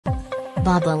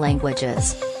bab.la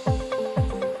languages.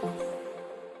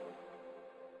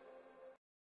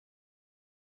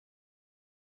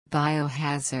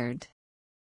 Biohazard.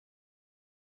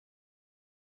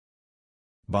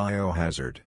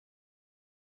 Biohazard.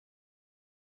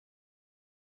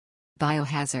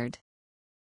 Biohazard.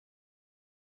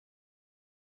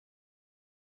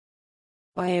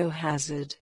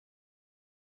 Biohazard.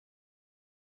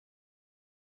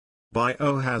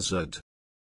 Biohazard.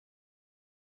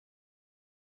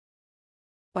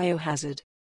 Biohazard.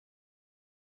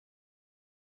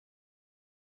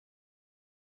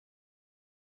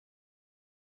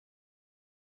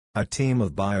 A team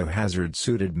of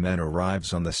biohazard-suited men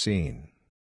arrives on the scene.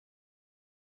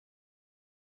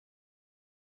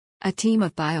 A team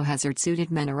of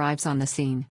biohazard-suited men arrives on the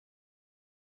scene.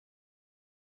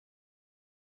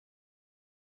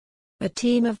 A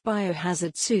team of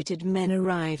biohazard-suited men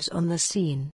arrives on the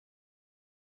scene.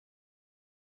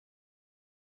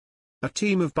 A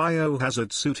team of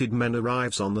biohazard-suited men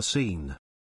arrives on the scene.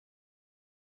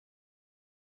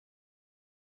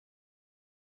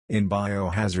 In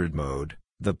biohazard mode,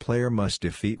 the player must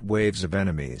defeat waves of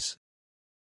enemies.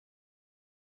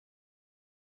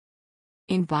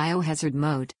 In biohazard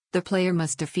mode, the player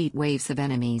must defeat waves of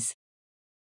enemies.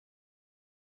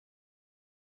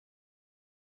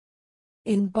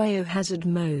 In biohazard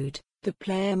mode, the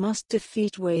player must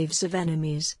defeat waves of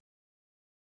enemies.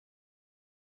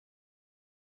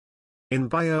 In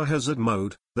biohazard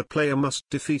mode, the player must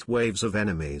defeat waves of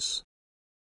enemies.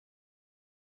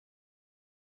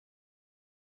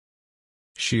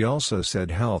 She also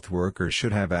said health workers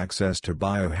should have access to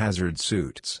biohazard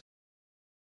suits.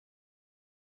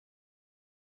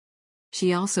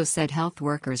 She also said health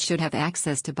workers should have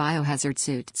access to biohazard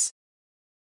suits.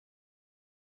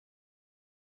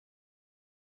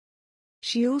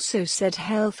 She also said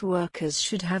health workers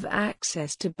should have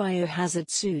access to biohazard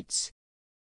suits.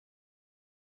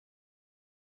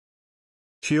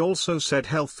 She also said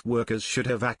health workers should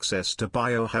have access to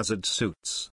biohazard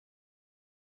suits.